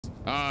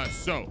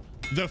So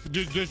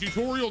the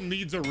tutorial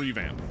needs a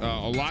revamp.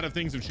 A lot of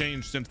things have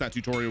changed since that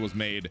tutorial was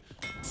made.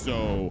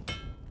 So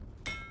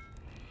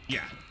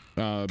yeah,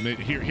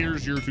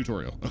 here's your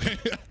tutorial. Okay.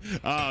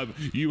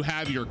 You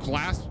have your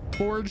class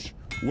forge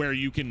where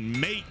you can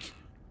make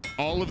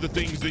all of the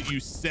things that you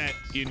set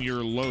in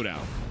your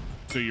loadout.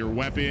 So your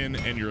weapon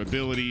and your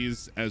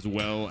abilities, as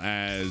well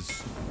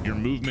as your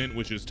movement,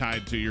 which is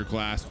tied to your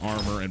class,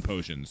 armor, and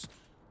potions.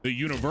 The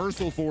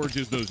universal forge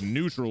is those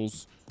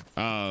neutrals.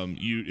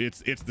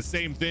 It's the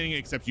same thing,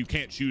 except you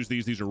can't choose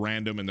these. These are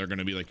random, and they're going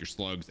to be like your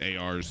slugs,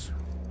 ARs,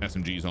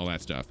 SMGs, all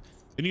that stuff.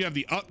 Then you have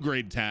the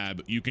upgrade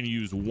tab. You can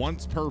use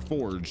once per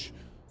forge,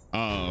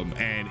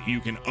 and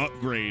you can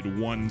upgrade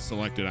one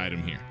selected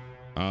item here.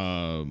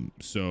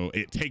 So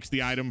it takes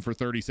the item for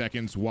 30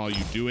 seconds while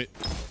you do it,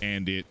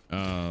 and it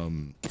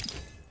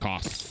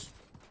costs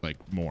like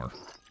more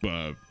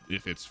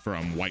if it's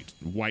from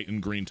white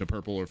and green to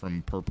purple, or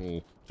from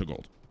purple to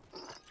gold.